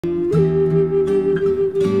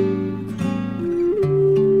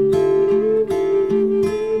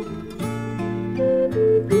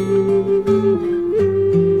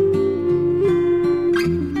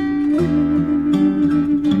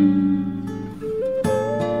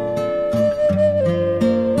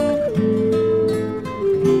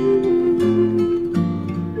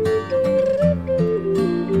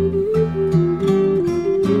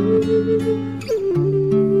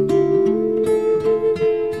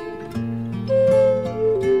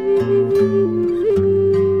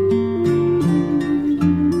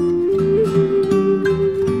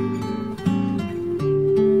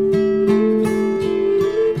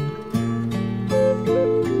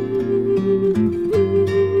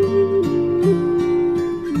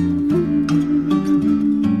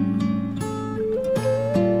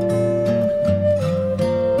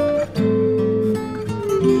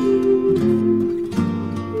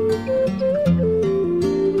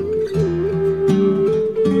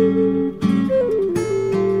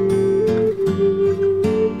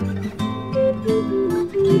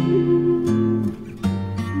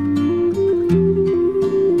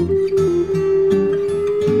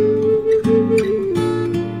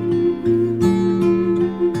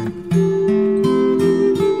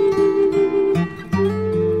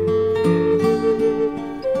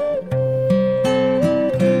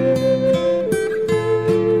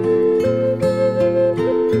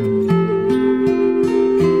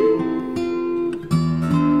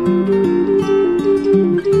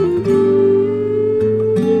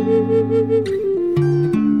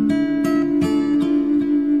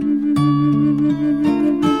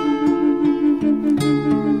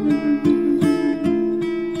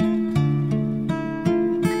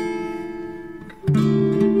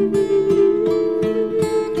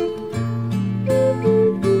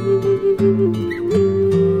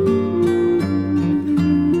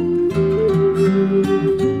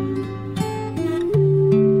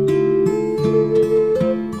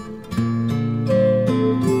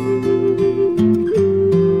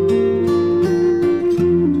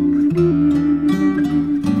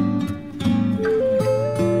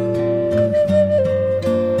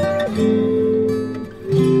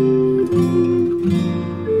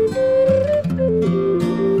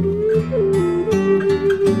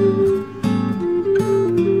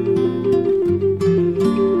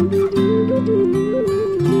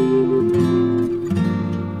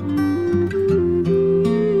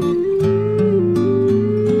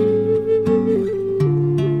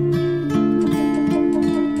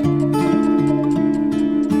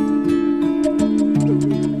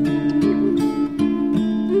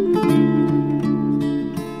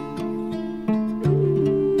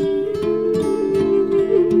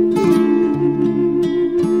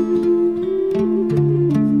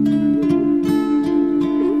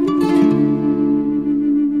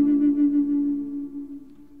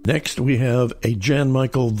Next, we have a Jan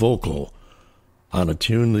Michael vocal on a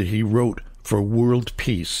tune that he wrote for world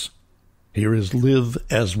peace. Here is Live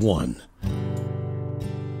as One.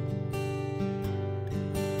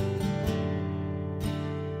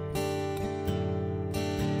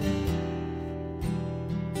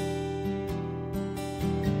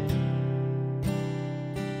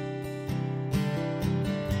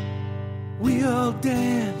 We all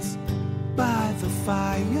dance by the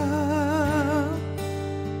fire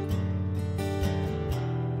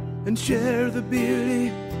and share the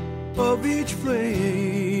beauty of each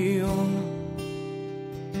flame,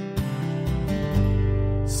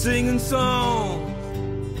 singing songs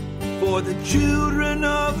for the children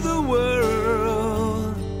of the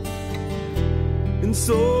world. In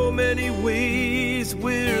so many ways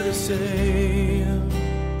we're the same.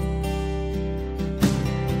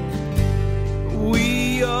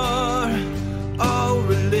 We are all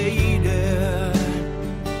related,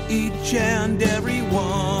 each and every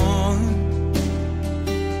one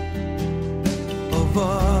of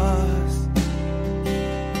us.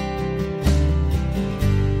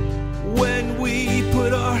 When we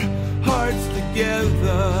put our hearts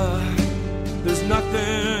together, there's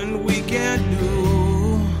nothing we can't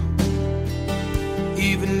do,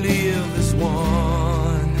 even live as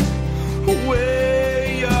one.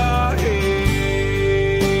 Way ahead.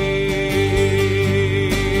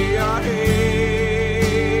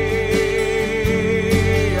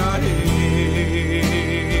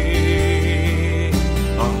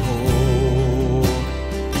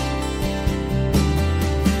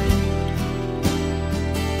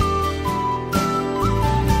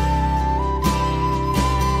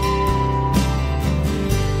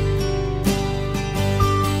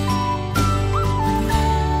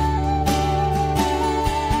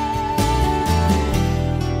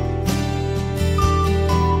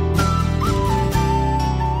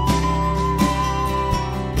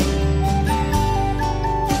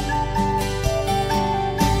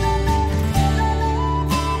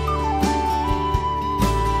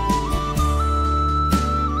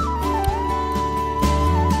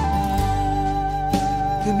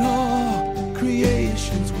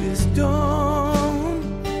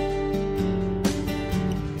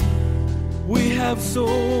 So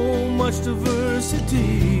much diversity.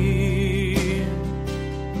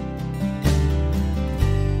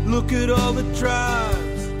 Look at all the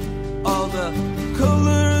tribes, all the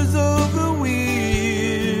colors of the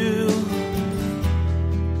wheel.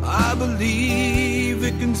 I believe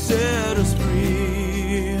it can set us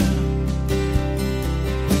free.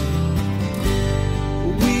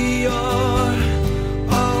 We are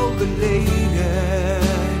all related,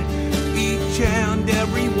 each and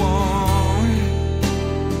every one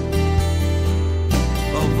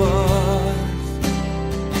of us.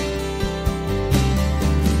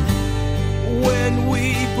 When we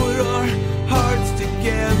put our hearts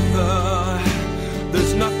together,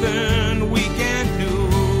 there's nothing we can't do,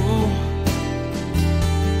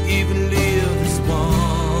 even live as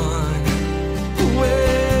one.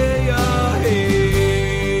 Way ahead.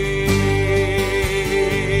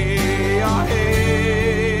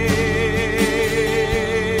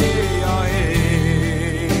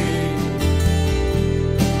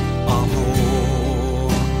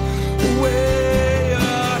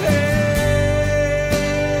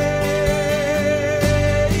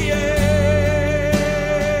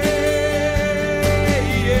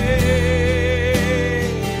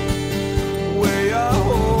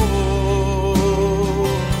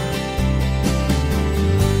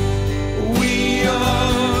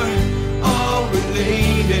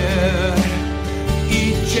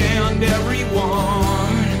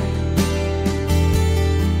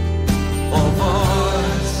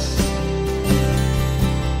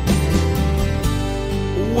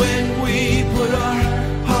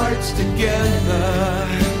 Together,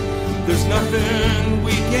 there's nothing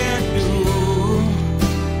we can't do,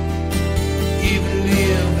 even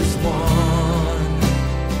live as one.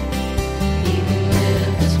 Even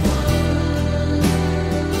live as one.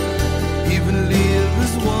 Even live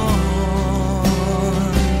as one.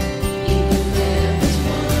 Even live as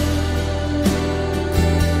one.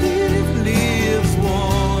 Even live as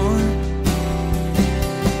one.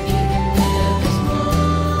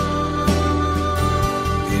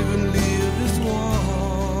 Even live as one.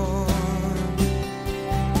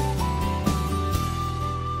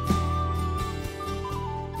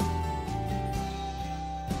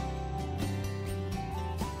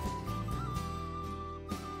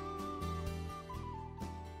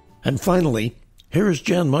 And finally, here is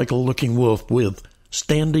Jan Michael Looking Wolf with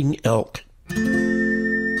Standing Elk.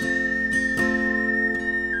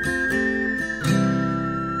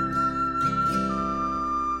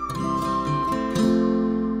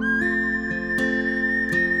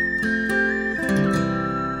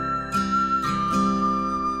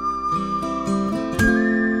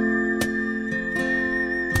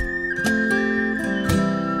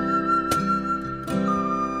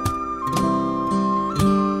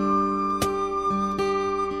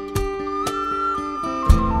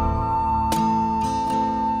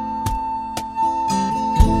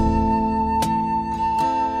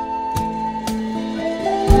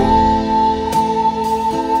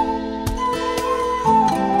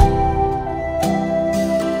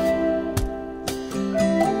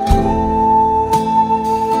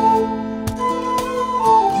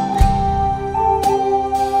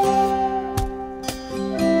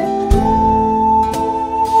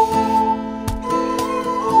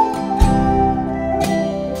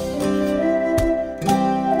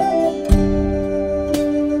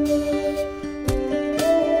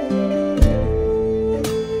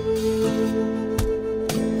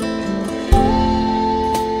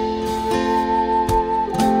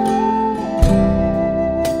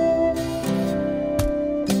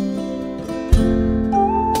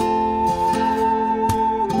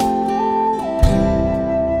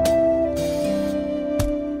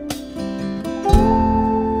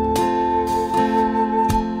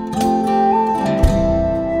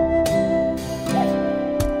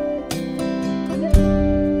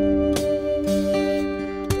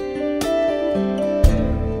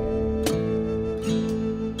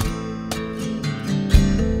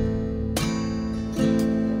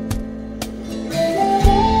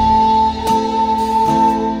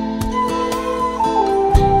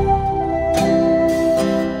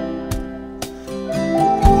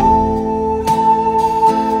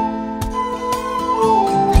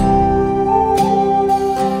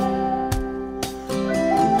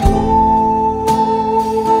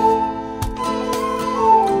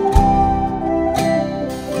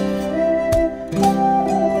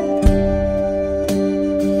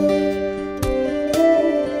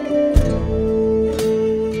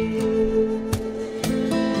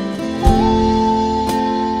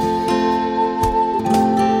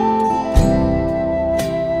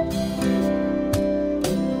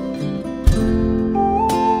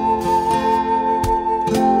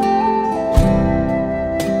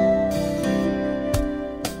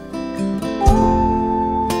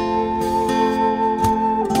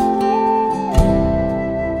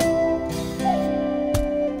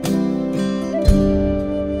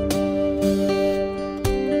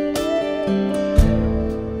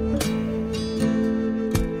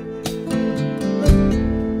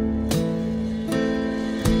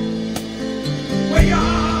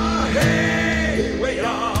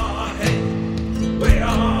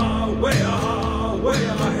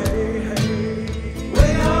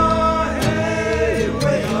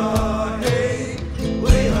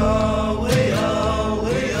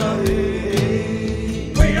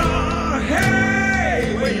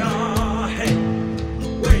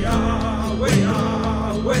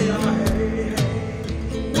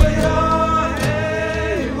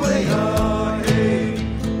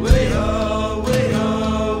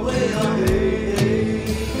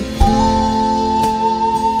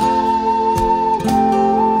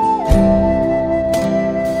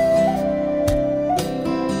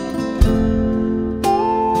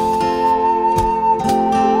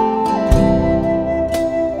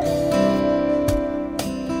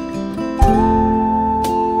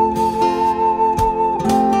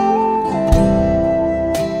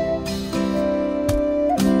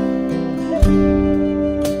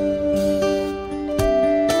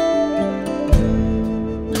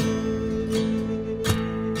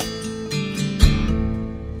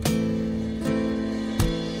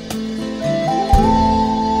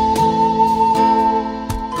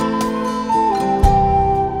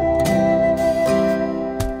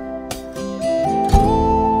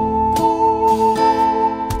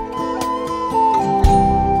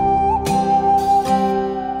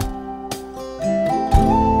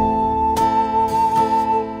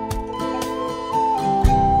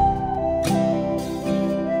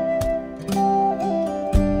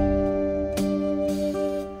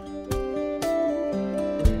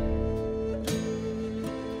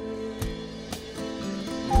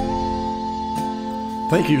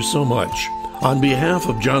 Thank you so much. On behalf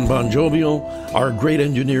of John Bon Jovial, our great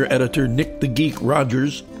engineer editor Nick the Geek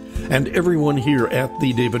Rogers, and everyone here at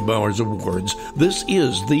the David Bowers Awards, this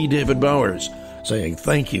is the David Bowers, saying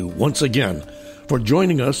thank you once again for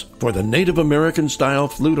joining us for the Native American Style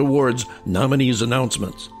Flute Awards nominees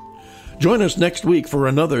announcements. Join us next week for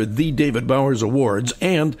another The David Bowers Awards,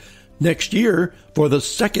 and next year for the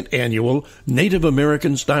second annual Native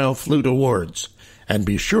American Style Flute Awards. And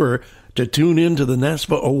be sure to tune in to the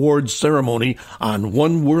NASFA Awards ceremony on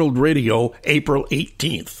One World Radio April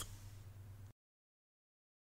 18th.